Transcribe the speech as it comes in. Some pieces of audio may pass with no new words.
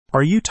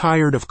Are you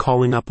tired of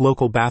calling up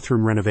local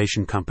bathroom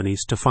renovation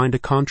companies to find a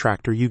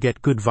contractor you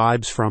get good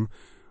vibes from?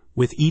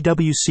 With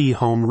EWC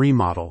Home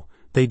Remodel,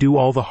 they do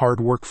all the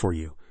hard work for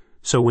you.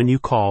 So when you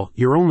call,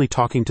 you're only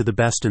talking to the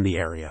best in the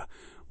area.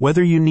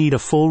 Whether you need a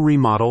full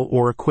remodel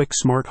or a quick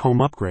smart home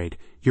upgrade,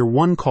 you're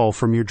one call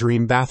from your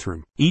dream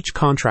bathroom. Each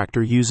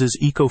contractor uses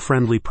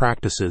eco-friendly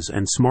practices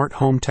and smart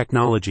home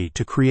technology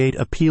to create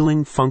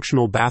appealing,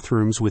 functional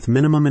bathrooms with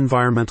minimum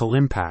environmental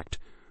impact.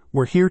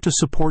 We're here to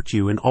support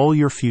you in all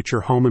your future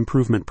home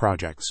improvement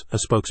projects, a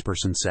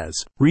spokesperson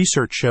says.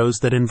 Research shows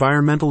that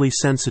environmentally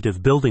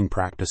sensitive building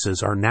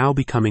practices are now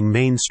becoming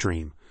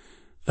mainstream.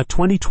 A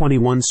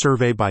 2021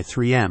 survey by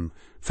 3M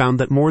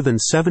found that more than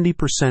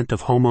 70%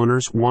 of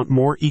homeowners want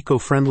more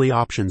eco-friendly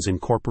options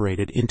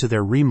incorporated into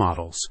their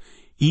remodels.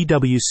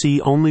 EWC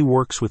only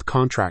works with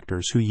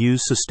contractors who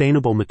use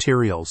sustainable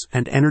materials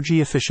and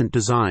energy-efficient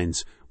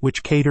designs,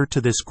 which cater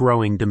to this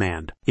growing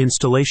demand.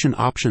 Installation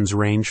options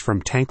range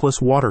from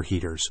tankless water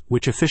heaters,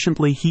 which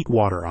efficiently heat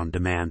water on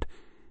demand,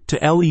 to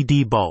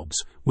LED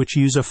bulbs, which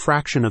use a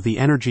fraction of the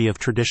energy of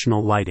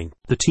traditional lighting.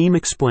 The team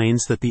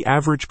explains that the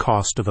average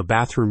cost of a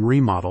bathroom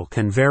remodel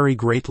can vary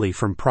greatly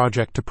from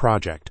project to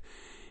project,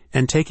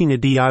 and taking a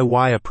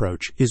DIY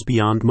approach is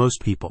beyond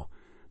most people.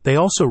 They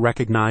also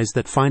recognize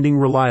that finding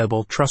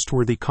reliable,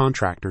 trustworthy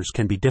contractors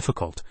can be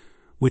difficult,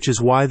 which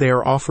is why they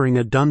are offering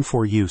a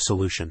done-for-you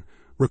solution,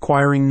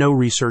 requiring no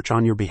research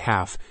on your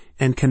behalf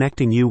and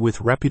connecting you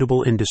with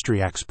reputable industry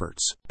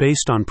experts.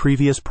 Based on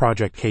previous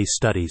project case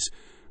studies,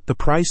 the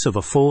price of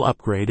a full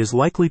upgrade is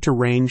likely to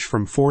range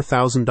from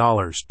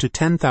 $4,000 to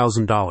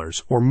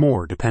 $10,000 or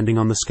more depending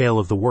on the scale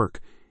of the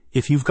work.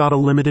 If you've got a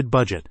limited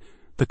budget,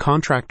 the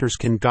contractors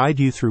can guide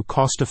you through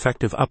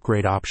cost-effective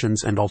upgrade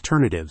options and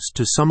alternatives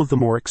to some of the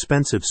more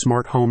expensive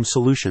smart home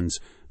solutions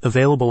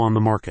available on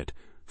the market.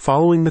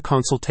 Following the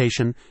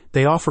consultation,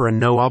 they offer a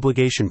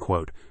no-obligation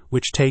quote,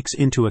 which takes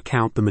into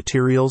account the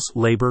materials,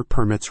 labor,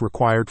 permits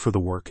required for the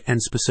work,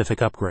 and specific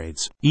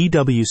upgrades.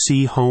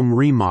 EWC Home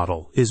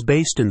Remodel is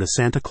based in the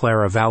Santa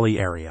Clara Valley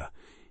area.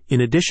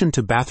 In addition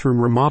to bathroom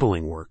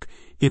remodeling work,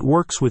 it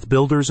works with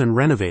builders and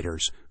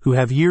renovators who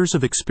have years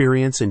of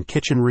experience in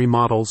kitchen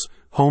remodels,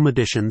 home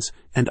additions,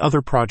 and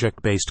other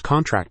project-based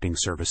contracting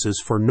services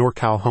for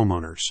NorCal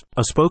homeowners.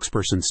 A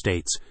spokesperson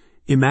states,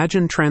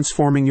 "Imagine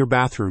transforming your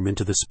bathroom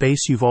into the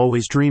space you've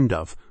always dreamed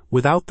of,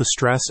 without the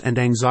stress and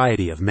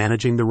anxiety of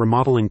managing the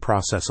remodeling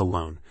process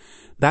alone."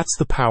 That's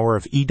the power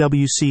of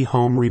EWC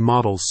Home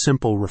Remodel's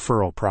simple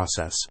referral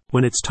process.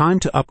 When it's time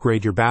to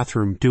upgrade your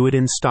bathroom, do it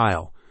in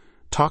style.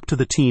 Talk to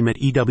the team at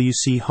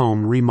EWC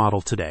Home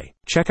Remodel today.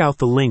 Check out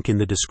the link in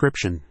the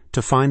description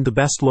to find the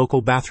best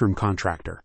local bathroom contractor.